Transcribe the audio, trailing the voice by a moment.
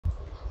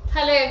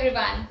Hello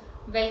everyone,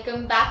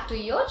 welcome back to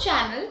your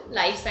channel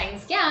Life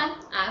Science Gyan.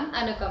 I'm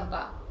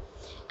Anukampa,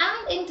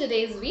 and in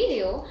today's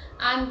video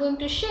I'm going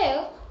to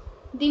share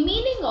the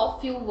meaning of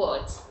few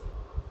words.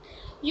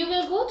 You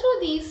will go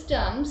through these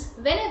terms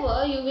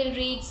whenever you will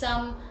read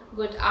some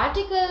good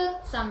article,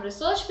 some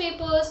research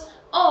papers,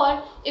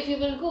 or if you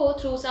will go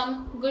through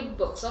some good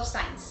books of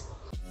science.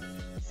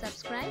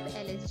 Subscribe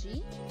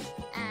LSG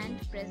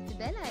and press the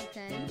bell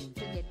icon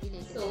to get the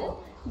latest.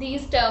 So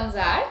these terms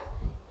are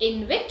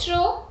in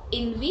vitro,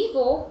 in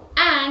vivo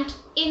and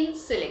in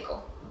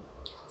silico.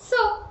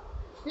 So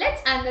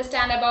let's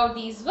understand about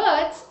these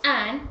words,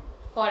 and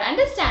for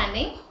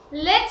understanding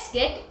let's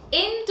get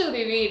into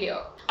the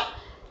video.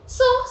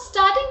 So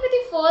starting with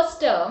the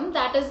first term,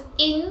 that is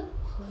in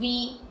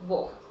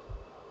vivo.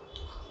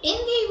 In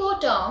vivo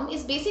term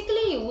is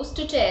basically used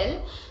to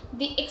tell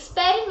the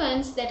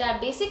experiments that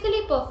are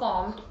basically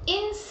performed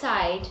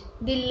inside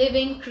the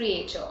living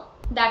creature.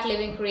 That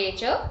living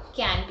creature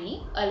can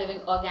be a living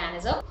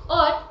organism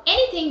or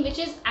anything which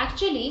is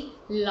actually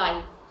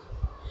live.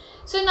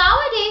 So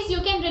nowadays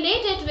you can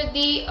relate it with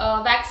the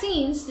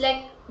vaccines,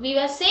 like we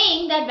were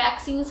saying that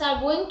vaccines are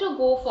going to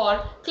go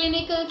for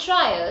clinical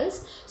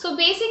trials. So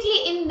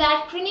basically in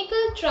that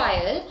clinical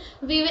trial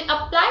we will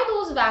apply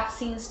those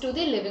vaccines to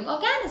the living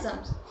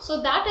organisms.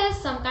 So that is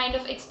some kind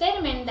of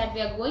experiment that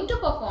we are going to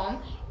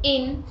perform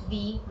in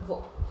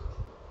vivo.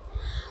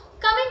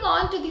 Coming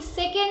on to the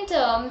second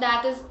term,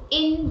 that is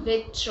in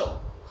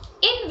vitro.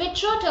 In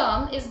vitro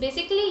term is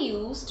basically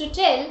used to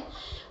tell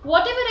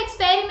whatever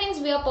experiments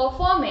we are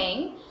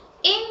performing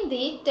in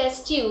the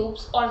test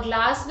tubes or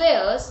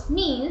glasswares,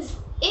 means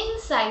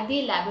inside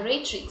the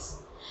laboratories,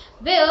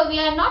 where we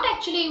are not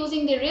actually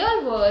using the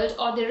real world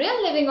or the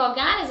real living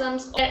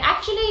organisms. We are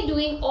actually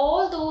doing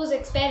all those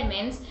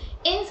experiments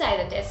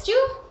inside the test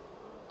tube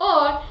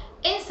or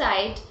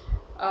inside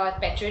a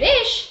petri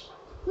dish,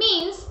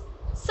 means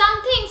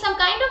some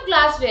kind of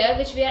glassware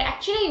which we are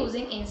actually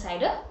using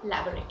inside a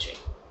laboratory.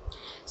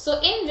 So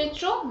in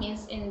vitro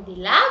means in the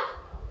lab,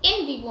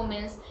 in vivo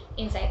means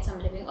inside some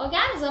living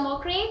organism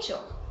or creature.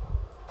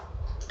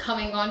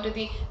 Coming on to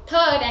the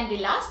third and the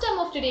last term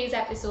of today's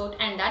episode,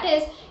 and that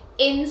is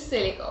in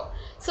silico.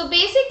 So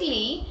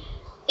basically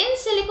in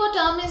silico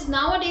term is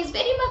nowadays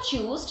very much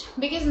used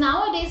because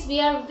nowadays we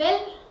are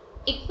well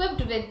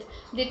equipped with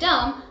the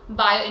term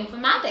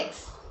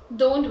bioinformatics.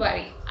 Don't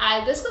worry,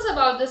 I'll discuss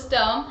about this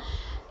term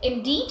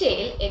in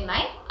detail in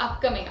my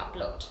upcoming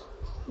upload.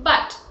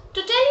 But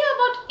to tell you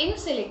about in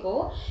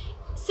silico,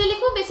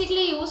 silico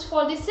basically used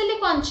for the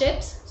silicon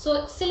chips.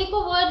 So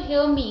silico word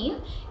here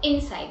mean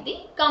inside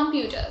the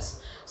computers.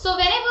 So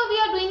whenever we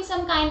are doing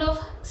some kind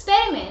of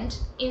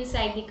experiment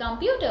inside the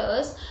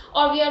computers,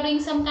 or we are doing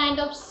some kind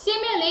of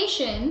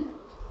simulation,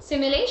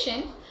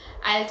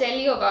 I'll tell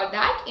you about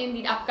that in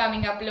the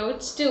upcoming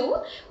uploads too.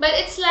 But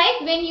it's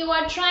like when you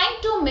are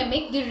trying to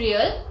mimic the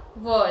real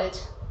world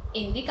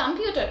in the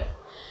computer.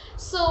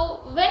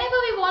 So whenever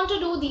we want to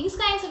do these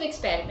kinds of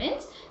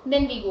experiments,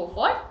 then we go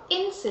for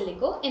in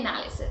silico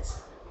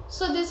analysis.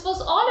 So this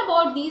was all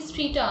about these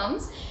three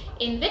terms: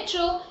 in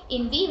vitro,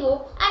 in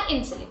vivo and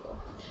in silico.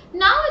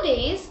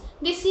 Nowadays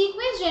the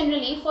sequence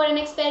generally for an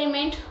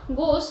experiment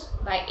goes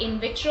by in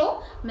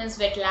vitro, means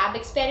wet lab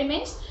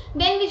experiments.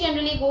 Then we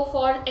generally go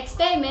for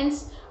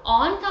experiments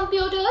on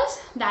computers,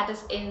 that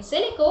is in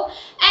silico,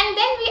 and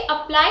then we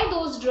apply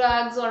those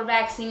drugs or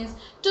vaccines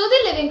to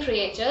the living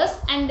creatures,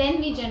 and then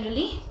we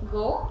generally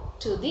go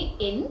to the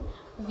in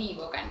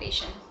vivo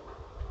condition.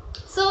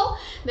 So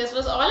this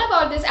was all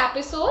about this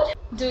episode.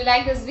 Do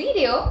like this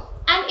video,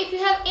 and if you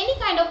have any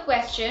kind of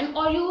question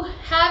or you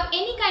have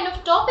any kind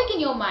of topic in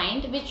your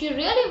mind which you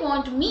really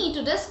want me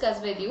to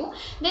discuss with you,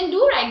 then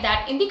do write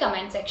that in the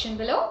comment section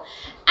below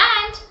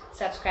and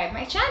subscribe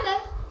my channel.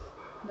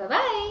 Bye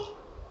bye.